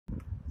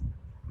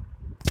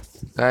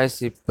Guys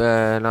இப்போ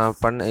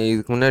நான்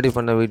இதுக்கு முன்னாடி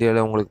பண்ண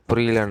வீடியோவில் உங்களுக்கு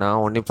புரியலன்னா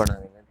ஒன்றும்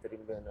பண்ணாதீங்க.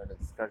 திரும்பி என்னோடய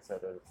டிஸ்கார்ட்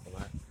சர்வர் இருக்குங்க.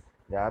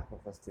 இந்த ஆப்பை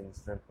ஃபஸ்ட்டு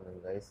இன்ஸ்டால்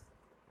பண்ணுங்கள் கைஸ்.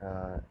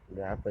 இந்த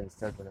ஆப்பை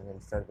இன்ஸ்டால் பண்ணுங்கள்.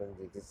 இன்ஸ்டால் பண்ணி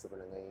ரிஜிஸ்டர்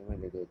பண்ணுங்கள்.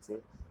 இமெயில் ஐடி வச்சு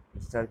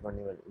இன்ஸ்டால்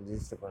பண்ணி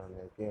ரிஜிஸ்டர்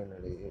பண்ணுறதுக்கு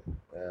என்னுடைய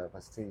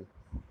ஃபஸ்ட்டு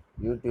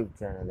யூடியூப்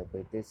சேனலில்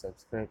போய்ட்டு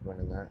சப்ஸ்கிரைப்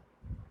பண்ணுங்கள்.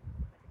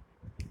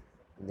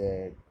 இந்த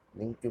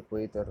லிங்க்கு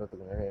போய்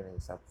தொடர்றதுக்கு முன்னாடி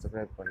எனக்கு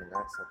சப்ஸ்கிரைப்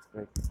பண்ணுங்கள்.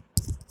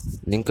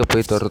 லிங்க்கை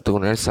போய் தொடர்றதுக்கு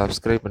முன்னாடி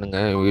சப்ஸ்கிரைப்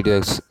பண்ணுங்கள்.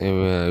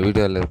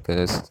 வீடியோவில் இருக்க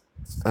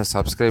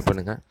சப்ஸ்கிரைப்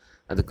பண்ணுங்கள்.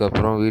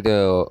 அதுக்கப்புறம் வீடியோ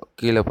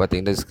கீழே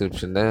பார்த்தீங்கன்னா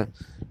டிஸ்கிரிப்ஷனில்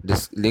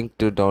லிங்க்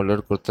டு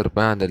டவுன்லோட்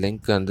கொடுத்துருப்பேன். அந்த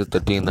லிங்க் வந்து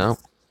தொட்டிங்கன்னா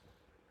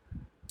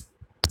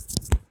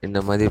இந்த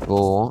மாதிரி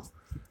போவோம்.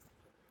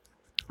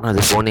 அது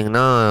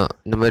போனீங்கன்னா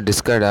இந்த மாதிரி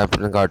டிஸ்கார்ட்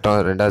ஆப்னு காட்டும்.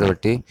 ரெண்டாவது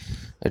வாட்டி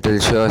it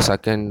will show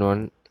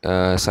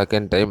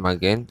second time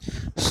again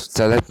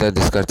select the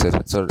Discord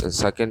server. So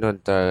second one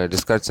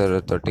Discord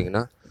server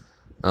தொட்டிங்கன்னா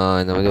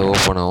இந்த மாதிரி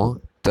ஓப்பன் ஆகும்.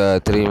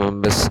 3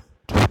 மெம்பர்ஸ்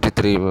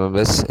 53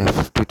 மெம்பர்ஸ்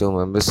 52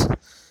 மெம்பர்ஸ்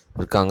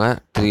இருக்காங்க.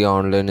 3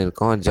 ஆன்லைன்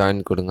இருக்கும்.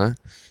 ஜாயின் கொடுங்க.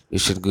 You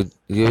should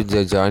give the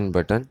join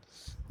button.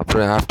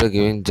 அப்புறம் after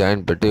giving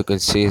join button you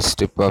can see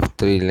strip of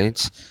 3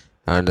 lines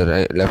and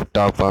left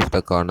top of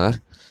the corner.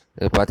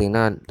 இது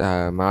பார்த்தீங்கன்னா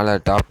மேலே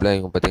டாப்பில்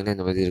இங்கே பார்த்தீங்கன்னா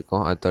இந்த மாதிரி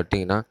இருக்கும். அது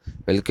தொட்டிங்கன்னா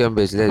வெல்கம்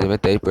பேஜில் எதுவுமே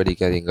டைப்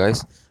அடிக்காதீங்க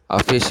காய்ஸ்.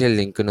 அஃபிஷியல்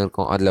லிங்க்குன்னு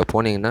இருக்கும். அதில்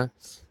போனீங்கன்னா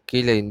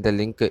கீழே இந்த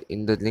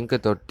லிங்க்கை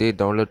தொட்டி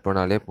டவுன்லோட்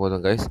பண்ணாலே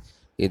போதும் கைஸ்.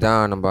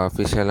 இதான் நம்ம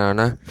அஃபிஷியலான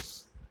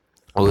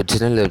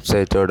ஒரிஜினல்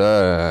வெப்சைட்டோட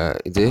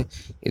இது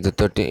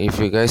தொட்டி. If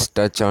you guys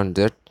touch on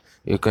that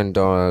you can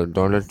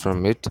download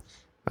from it.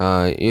 I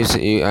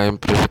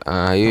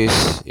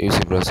use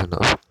browser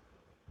no.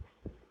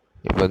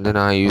 இப்போ வந்து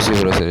நான் யூசி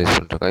ப்ரௌசர் யூஸ்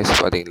பண்ணுறேன் கைஸ்.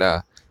 பார்த்தீங்களா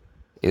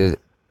இது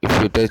if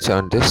you touch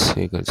on this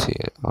you can see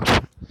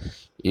option.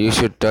 You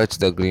should touch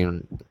the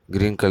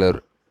green colour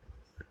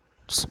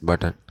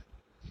button.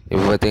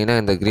 இப்போ பார்த்தீங்கன்னா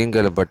இந்த green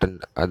colour button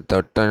அது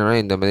தொட்டோன்னா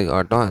இந்த மாதிரி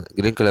ஆட்டம்.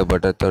 Green colour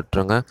button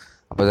தொட்டுருங்க.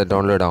 அப்போ தான்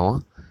டவுன்லோட் ஆகும்.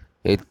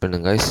 வெயிட்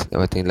பண்ணுங்க கைஸ்.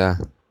 பார்த்தீங்களா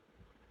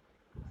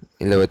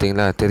இல்லை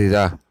பார்த்தீங்களா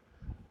தெரியுதா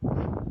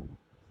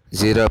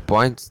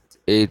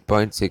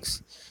 0.8.6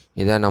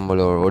 இதான்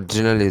நம்மளோட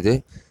ஒரிஜினல். இது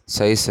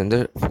சைஸ் வந்து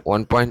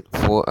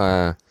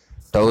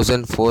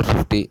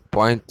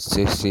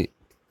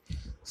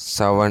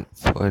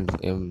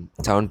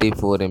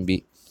 14,040.74 MB,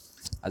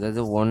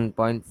 அதாவது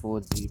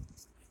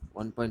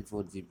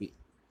 1.4 GB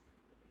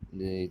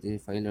இது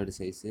ஃபைலோட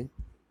சைஸு.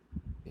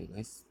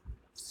 கைஸ்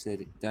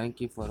சரி,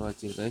 தேங்க்யூ ஃபார்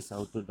வாட்சிங் கைஸ்.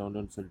 ஹவு டு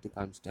டவுன்லோட் சொல்லிட்டு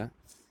காமிச்சிட்டேன்.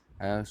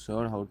 I have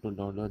ஷோட் how to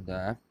download the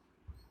app.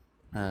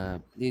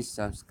 Please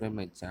subscribe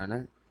my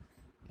channel.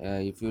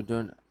 If you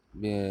don't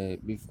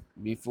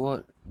before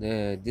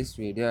this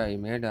video I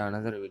made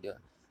another video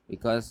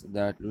because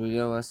that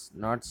video was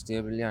not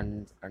stably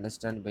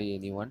understood by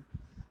anyone,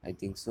 I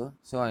think so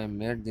I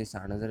made this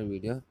another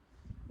video.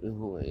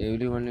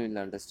 Everyone will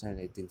understand,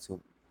 I think so.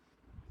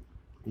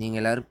 நீங்கள்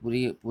எல்லோரும்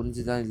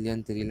புரிஞ்சுதா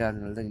இல்லையான்னு தெரியல,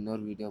 அதனால தான்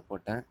இன்னொரு video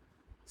போட்டேன்.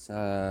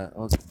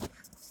 Okay,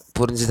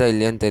 புரிஞ்சுதா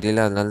இல்லையான்னு தெரியல,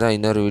 அதனால தான்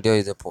இன்னொரு வீடியோ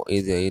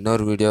இது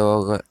இன்னொரு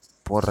வீடியோவாக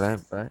போடுறேன்.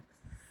 இப்போ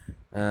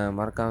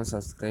மறக்காமல்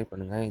சப்ஸ்கிரைப்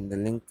பண்ணுங்கள். இந்த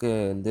லிங்க்கு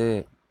வந்து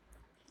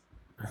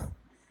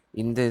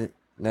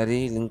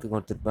நிறைய லிங்க்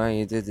கொடுத்துருப்பேன்.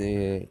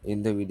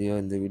 இந்த வீடியோ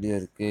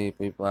இருக்குது,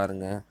 போய்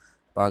பாருங்கள்.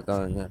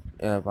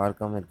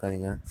 பார்க்காம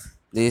இருக்காதீங்க.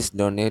 Please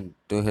donate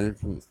to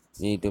help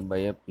me to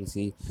by a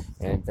PC.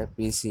 என்கிட்ட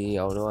பிசி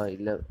அவ்வளோவா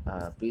இல்லை.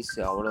 பிசி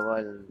அவ்வளோவா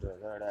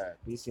இல்லைன்றதோட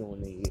பிசி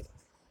ஒன்று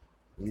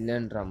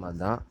இல்லைன்ற மாதிரி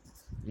தான்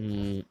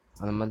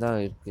அந்த மாதிரி தான்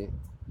இருக்குது.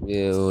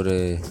 ஒரு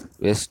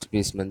வேஸ்ட்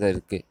பீஸ் மாதிரி தான்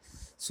இருக்குது.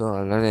 ஸோ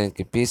அதனால்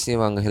எனக்கு பிசி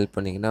வாங்க ஹெல்ப்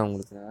பண்ணிங்கன்னா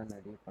உங்களுக்காக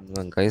நிறைய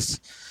பண்ணுவேன் கைஸ்.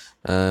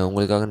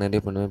 உங்களுக்காக நிறைய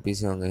பண்ணுவேன்.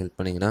 பிசி வாங்க ஹெல்ப்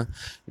பண்ணிங்கன்னா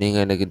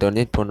நீங்கள் எனக்கு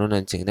டொனேட் பண்ணணுன்னு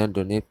நினச்சிங்கன்னா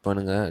டொனேட்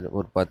பண்ணுங்கள்.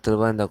 ஒரு 10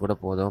 ரூபா இருந்தால் கூட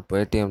போதும்.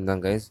 பேடிஎம்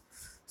தான் கைஸ்.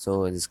 ஸோ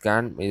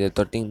இதை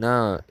தொட்டிங்கன்னா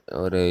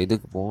ஒரு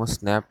இதுக்கு போவோம்.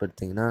 ஸ்னாப்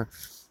எடுத்திங்கன்னா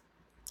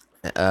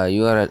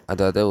யூஆர்எல்,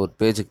 அதாவது ஒரு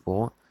பேஜுக்கு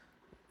போவோம்.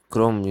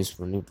 க்ரோம் யூஸ்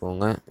பண்ணி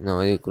போங்க. இந்த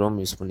மாதிரி க்ரோம்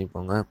யூஸ்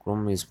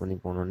பண்ணி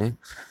போனோன்னே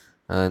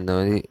இந்த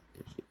மாதிரி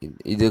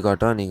இது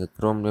காட்டும். நீங்கள்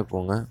க்ரோம்லேயே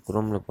போங்க.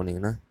 க்ரோமில்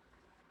போனீங்கன்னா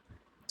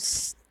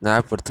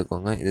ஸ்னாப்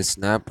எடுத்துக்கோங்க. இது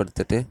ஸ்னாப்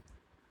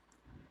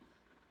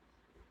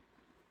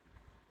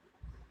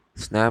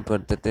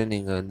எடுத்துகிட்டு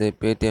நீங்கள் வந்து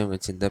பேடிஎம்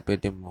வச்சுருந்தா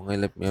பேடிஎம் போங்க.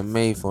 இல்லை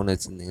எம்ஐ ஃபோன்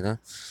வச்சுருந்தீங்கன்னா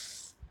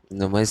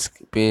இந்த மாதிரி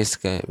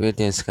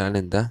பேடிஎம்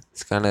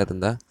ஸ்கேனர்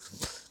இருந்தால்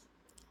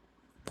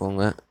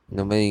போங்க.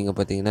 இந்த மாதிரி இங்கே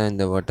பார்த்தீங்கன்னா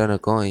இந்த பட்டன்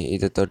இருக்கும்.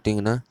 இதை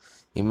தொட்டிங்கன்னா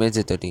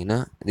இமேஜை தொட்டிங்கன்னா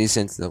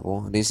ரீசெண்ட்ஸில்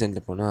போகும்.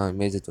 ரீசெண்ட்டில் போனால்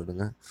இமேஜை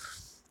தொடுங்க.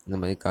 இந்த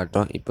மாதிரி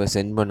காட்டும். இப்போ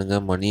சென்ட்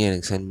பண்ணுங்கள். மணியை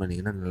எனக்கு சென்ட்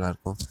பண்ணிங்கன்னா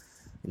நல்லாயிருக்கும்.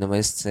 இந்த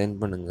மாதிரி சென்ட்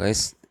பண்ணுங்கள்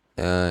கைஸ்.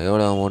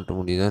 எவ்வளோ அமௌண்ட்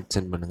முடியுதோ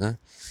சென்ட் பண்ணுங்கள்.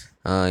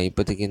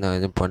 இப்போதைக்கு நான்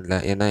எதுவும் பண்ணல,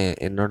 ஏன்னா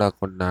என்னோடய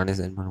அக்கௌண்ட் நானே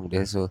சென்ட் பண்ண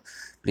முடியாது. ஸோ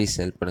ப்ளீஸ்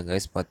ஹெல்ப் பண்ணுங்கள்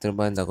கைஸ். 10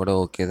 ரூபாய் இருந்தால் கூட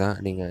ஓகே தான்.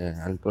 நீங்கள்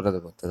அனுப்புறதை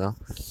பொறுத்து தான்.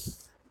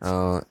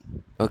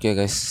 Okay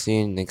guys, see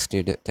you in next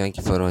video. Thank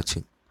you for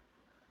watching.